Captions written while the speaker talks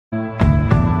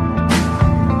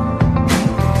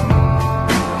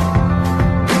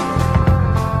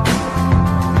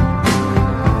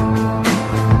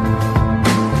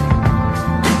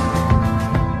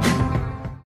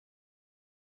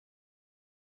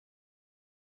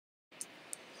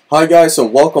Hi guys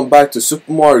and welcome back to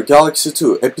Super Mario Galaxy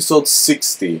 2 episode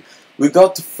 60. We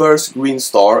got the first green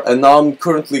star and now I'm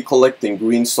currently collecting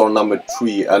green star number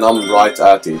 3 and I'm right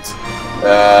at it.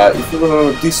 If you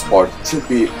remember this part, it should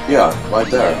be, yeah,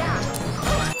 right there.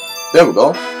 There we go.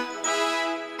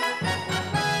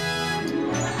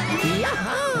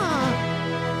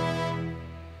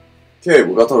 Okay,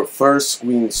 we got our first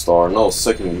green star, no,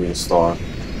 second green star.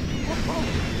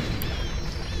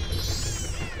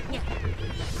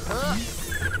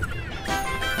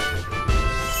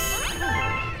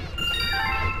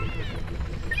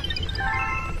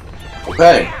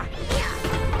 Okay.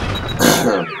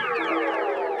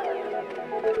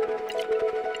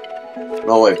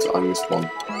 No wait, I missed one.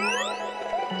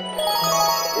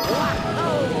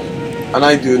 And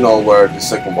I do know where the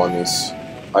second one is.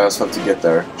 I just have to get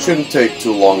there. Shouldn't take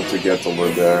too long to get over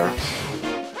there.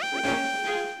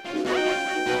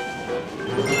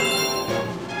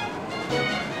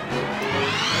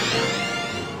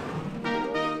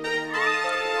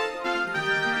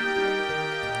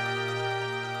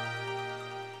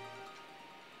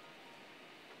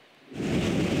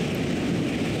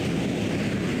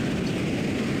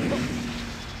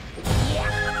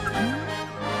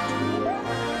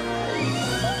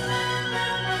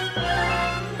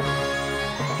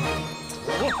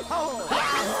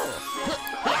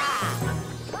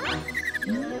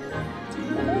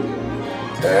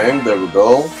 Okay, there we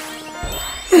go.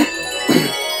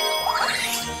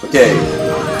 Okay,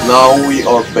 now we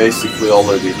are basically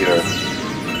already here.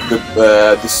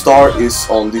 The star is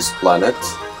on this planet.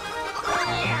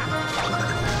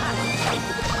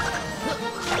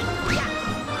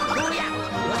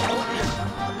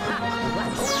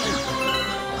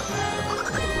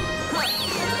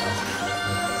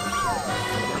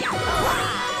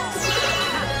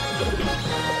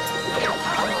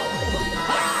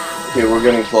 Okay, we're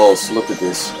getting close. Look at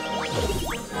this.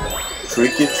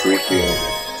 Tricky, tricky.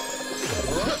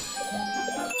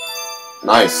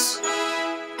 Nice.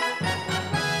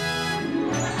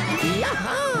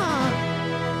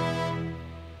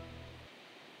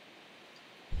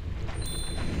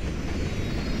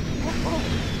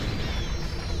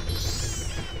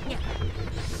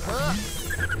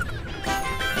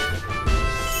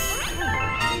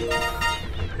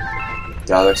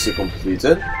 Galaxy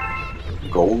completed.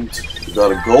 Gold. We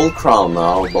got a gold crown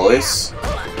now, boys.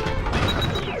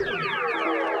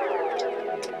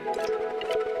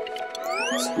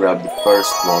 Let's grab the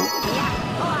first one.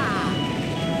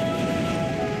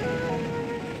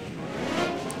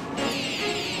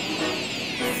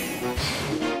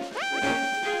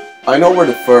 I know where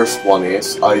the first one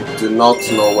is. I do not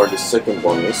know where the second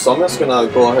one is, so I'm just gonna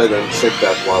go ahead and check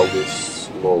that while this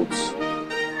loads.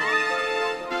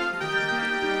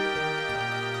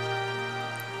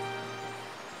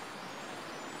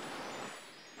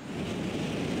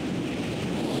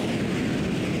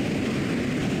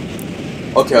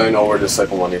 Okay, I know where the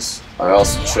second one is. I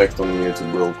also checked on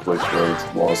YouTube real quick where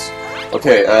it was.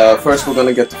 Okay, first we're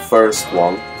gonna get the first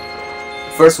one.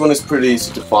 The first one is pretty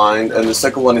easy to find, and the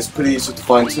second one is pretty easy to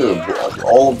find too.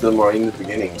 All of them are in the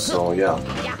beginning, so yeah.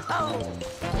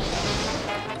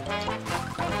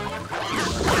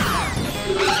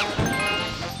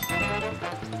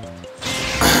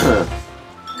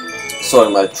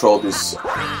 Sorry, my throat is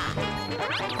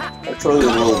a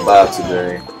little bad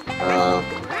today.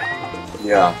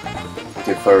 Yeah.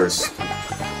 Okay, first.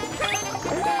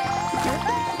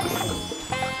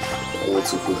 Let's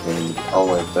see if we can... Oh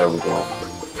wait, there we go.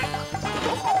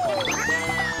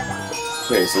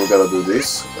 Okay, so we gotta do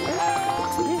this.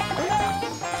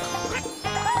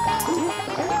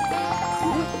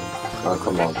 Oh,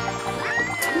 come on.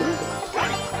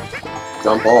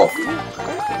 Jump off.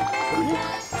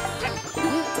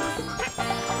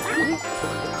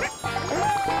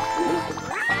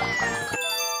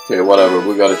 Okay, whatever,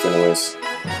 we got it anyways.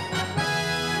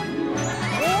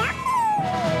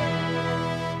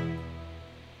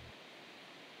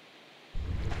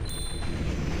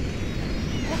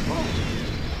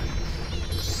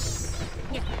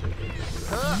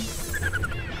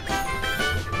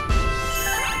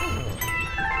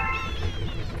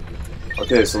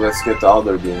 Okay, so let's get the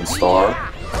other green star.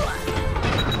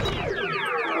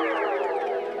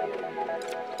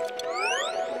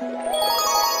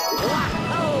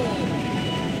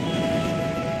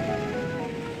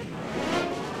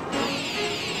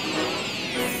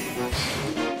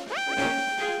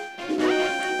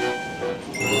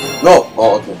 No!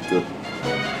 Oh, okay, good.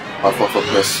 I thought I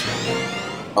pressed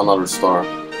another star.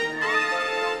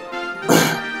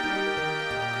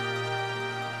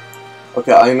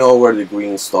 Okay, I know where the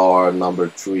green star number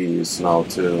 3 is now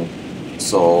too.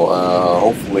 So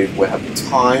hopefully if we have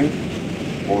time,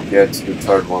 we'll get to the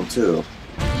third one too.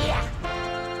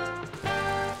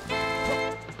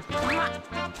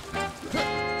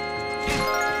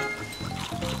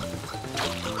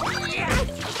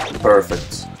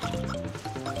 Perfect.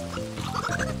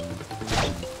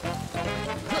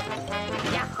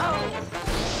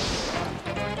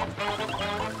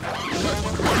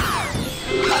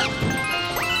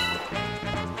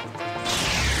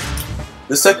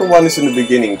 The second one is in the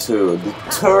beginning too. The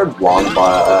third one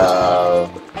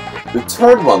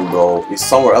though is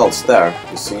somewhere else there.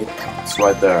 You see? It's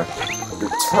right there. The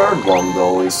third one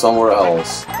though is somewhere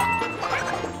else.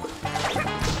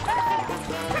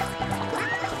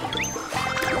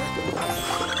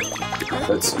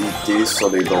 Let's eat these so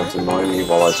they don't annoy me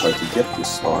while I try to get this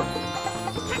star.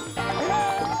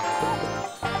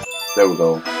 There we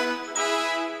go.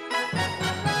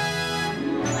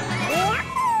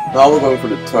 Now we're going for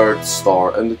the third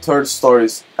star, and the third star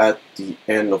is at the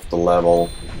end of the level.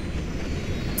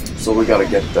 So we gotta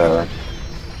get there.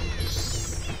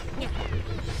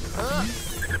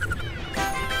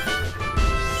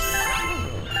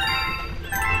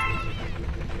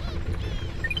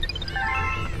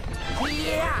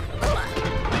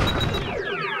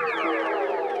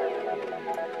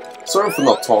 Sorry for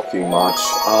not talking much.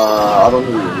 I don't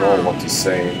really know what to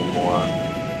say anymore.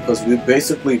 Because we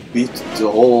basically beat the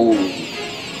whole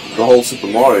Super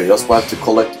Mario. Just we have to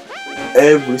collect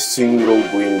every single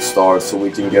green star so we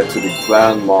can get to the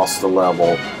Grandmaster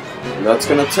level. And that's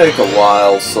gonna take a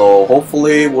while, so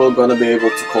hopefully we're gonna be able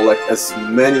to collect as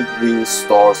many green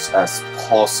stars as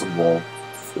possible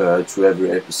through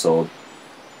every episode.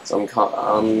 So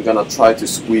I'm gonna try to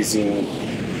squeeze in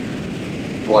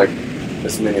like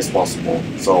as many as possible.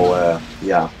 So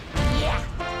yeah.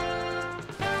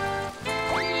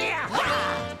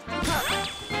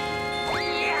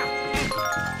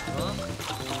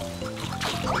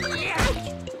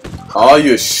 Oh,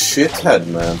 you shithead,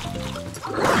 man.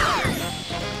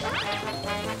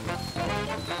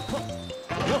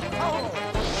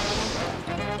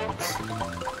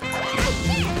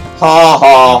 Ha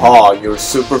ha ha, you're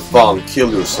super fun,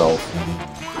 kill yourself.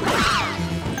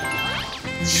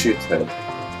 Shithead.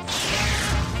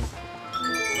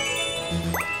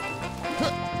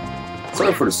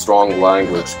 Sorry for the strong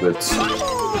language, but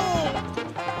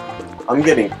I'm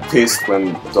getting pissed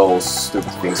when those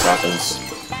stupid things happen.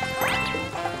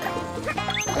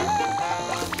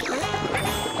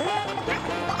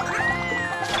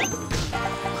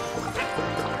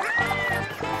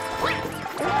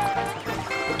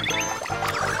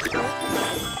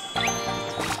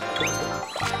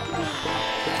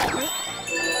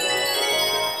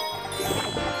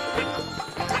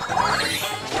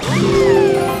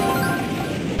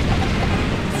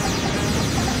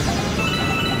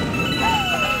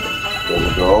 There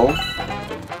we go.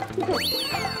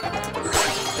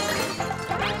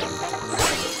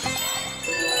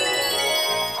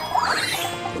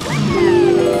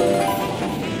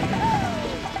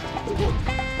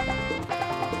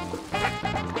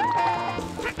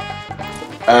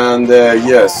 And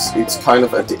yes, it's kind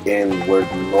of at the end where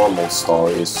the normal star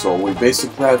is, so we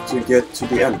basically have to get to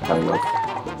the end, kind of.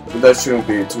 But that shouldn't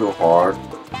be too hard.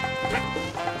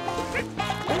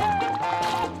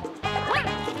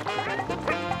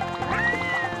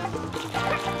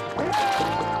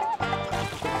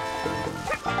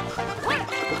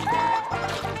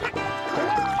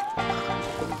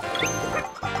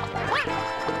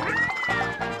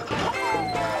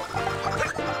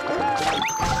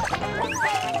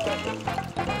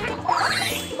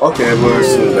 Okay, we're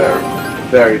still there.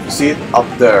 There, you see it? Up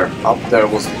there. Up there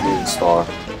was the green star.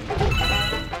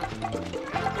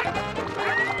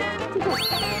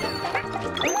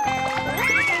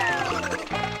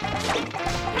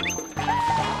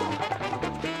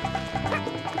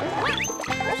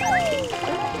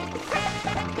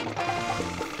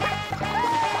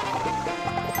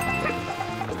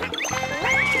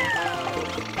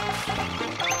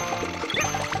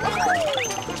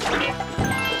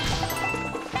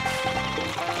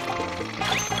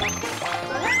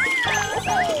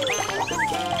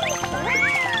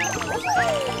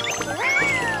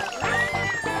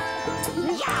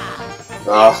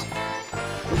 Ah,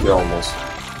 we almost.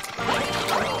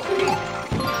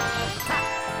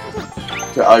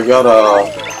 Okay, I gotta.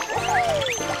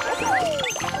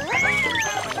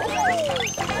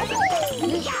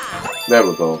 There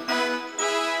we go.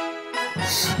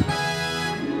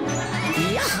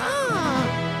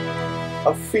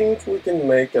 I think we can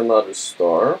make another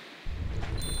star.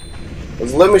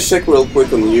 Let me check real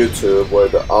quick on YouTube where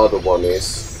the other one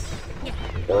is.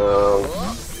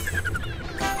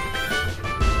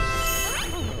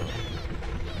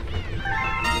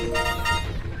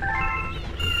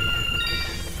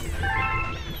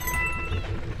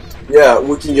 Yeah,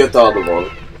 we can get the other one.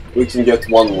 We can get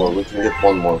one more. We can get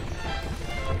one more.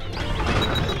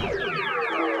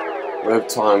 We have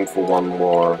time for one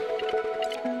more.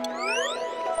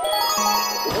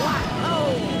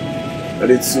 But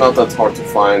it's not that hard to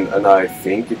find, and I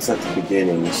think it's at the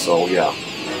beginning, so yeah.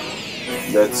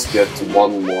 Let's get to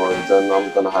one more, then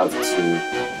I'm gonna have to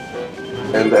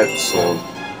end the episode.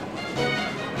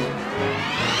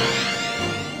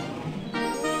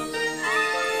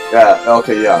 Yeah,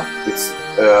 okay, yeah. It's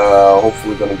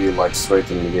hopefully gonna be like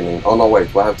straight in the beginning. Oh no, wait,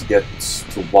 we have to get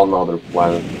to one other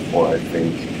planet before, I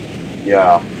think.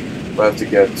 Yeah, we have to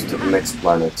get to the next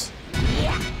planet.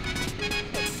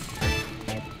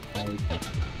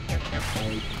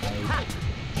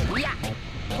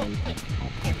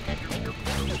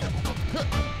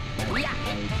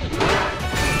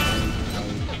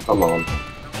 Come on.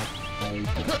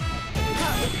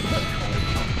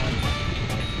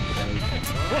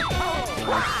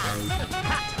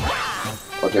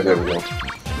 Okay, there we go.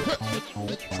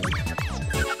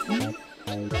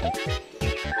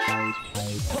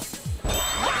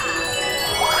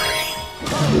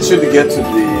 We should get to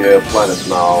the planet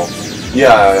now.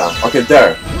 Yeah. Okay,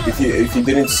 there. If you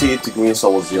didn't see it, the green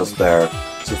star was just there.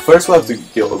 So first we have to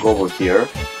go over here.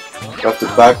 We have to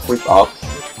backflip up.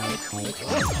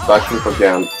 Backflip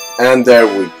again. And there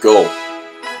we go.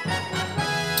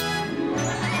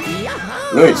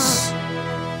 Nice.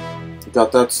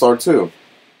 Got that star too.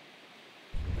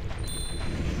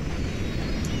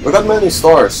 We got many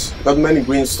stars. We got many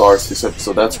green stars this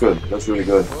episode. That's good. That's really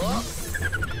good.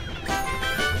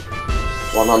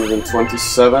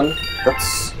 127.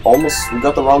 That's almost, we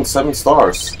got around 7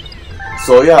 stars.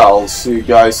 So yeah, I'll see you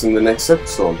guys in the next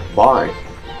episode. Bye.